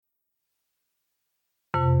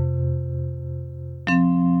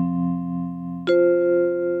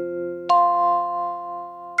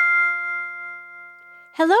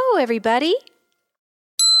Hello, everybody.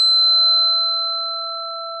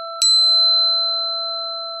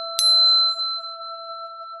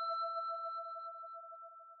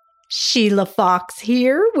 Sheila Fox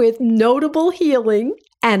here with Notable Healing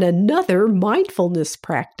and another mindfulness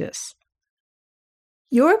practice.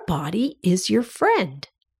 Your body is your friend.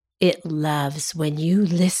 It loves when you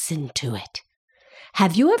listen to it.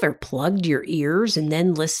 Have you ever plugged your ears and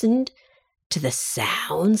then listened to the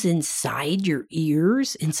sounds inside your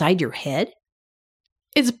ears, inside your head?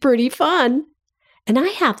 It's pretty fun. And I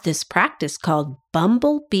have this practice called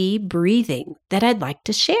bumblebee breathing that I'd like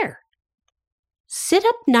to share. Sit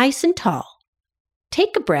up nice and tall.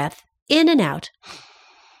 Take a breath in and out.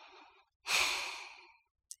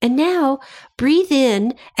 And now breathe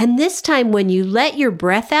in, and this time when you let your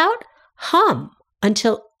breath out, hum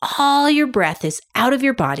until all your breath is out of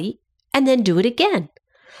your body, and then do it again.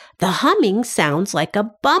 The humming sounds like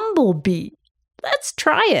a bumblebee. Let's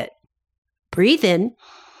try it. Breathe in.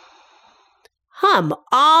 Hum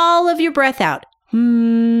all of your breath out.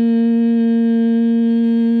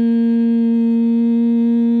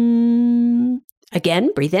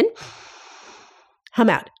 Again, breathe in.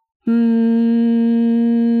 Hum out.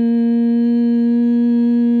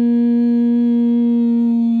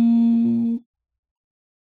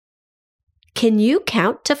 Can you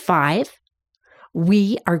count to 5?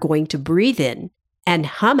 We are going to breathe in and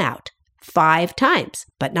hum out 5 times,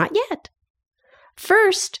 but not yet.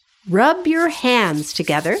 First, rub your hands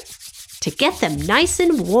together to get them nice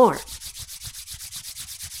and warm.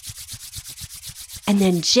 And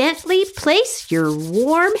then gently place your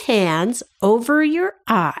warm hands over your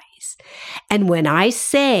eyes. And when I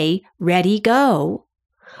say, ready, go,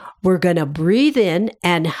 we're going to breathe in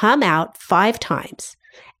and hum out 5 times.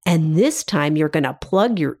 And this time you're going to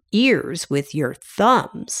plug your ears with your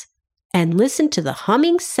thumbs and listen to the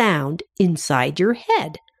humming sound inside your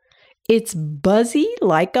head. It's buzzy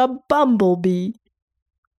like a bumblebee.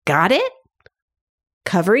 Got it?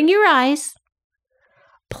 Covering your eyes.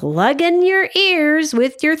 Plug in your ears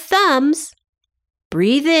with your thumbs.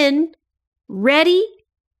 Breathe in. Ready?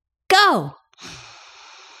 Go.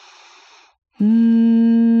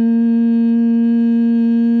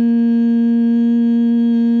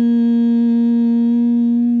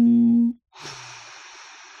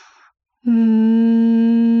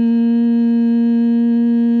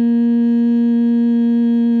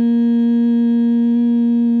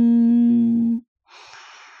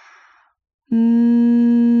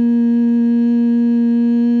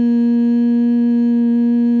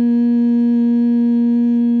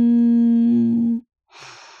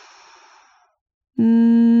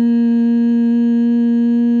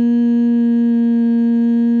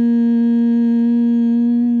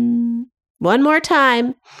 One more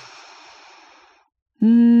time.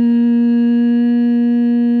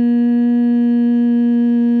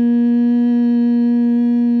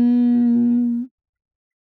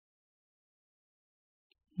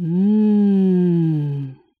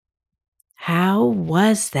 How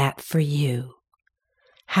was that for you?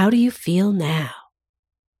 How do you feel now?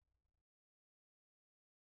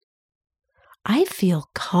 I feel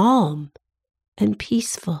calm and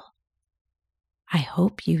peaceful. I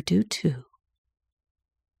hope you do too.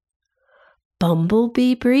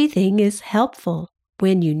 Bumblebee breathing is helpful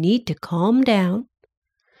when you need to calm down,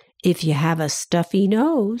 if you have a stuffy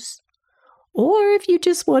nose, or if you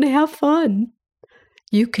just want to have fun.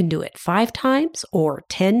 You can do it 5 times or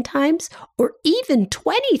 10 times or even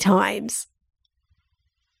 20 times.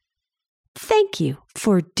 Thank you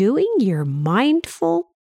for doing your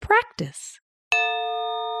mindful practice.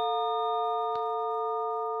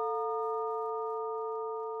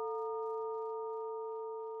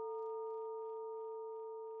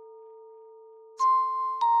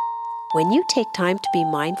 When you take time to be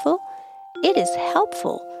mindful, it is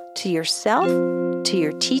helpful to yourself, to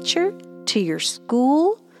your teacher, to your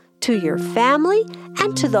school, to your family,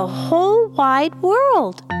 and to the whole wide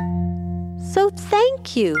world. So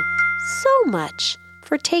thank you so much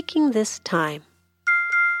for taking this time.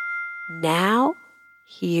 Now,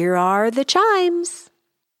 here are the chimes.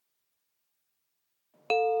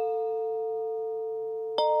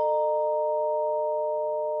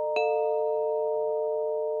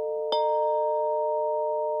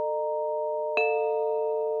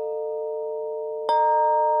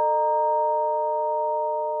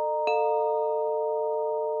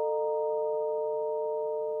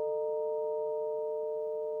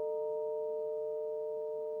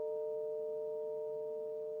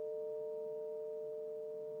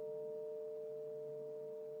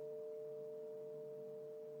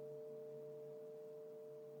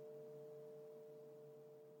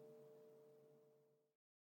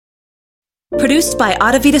 Produced by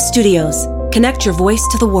Audavita Studios. Connect your voice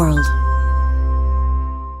to the world.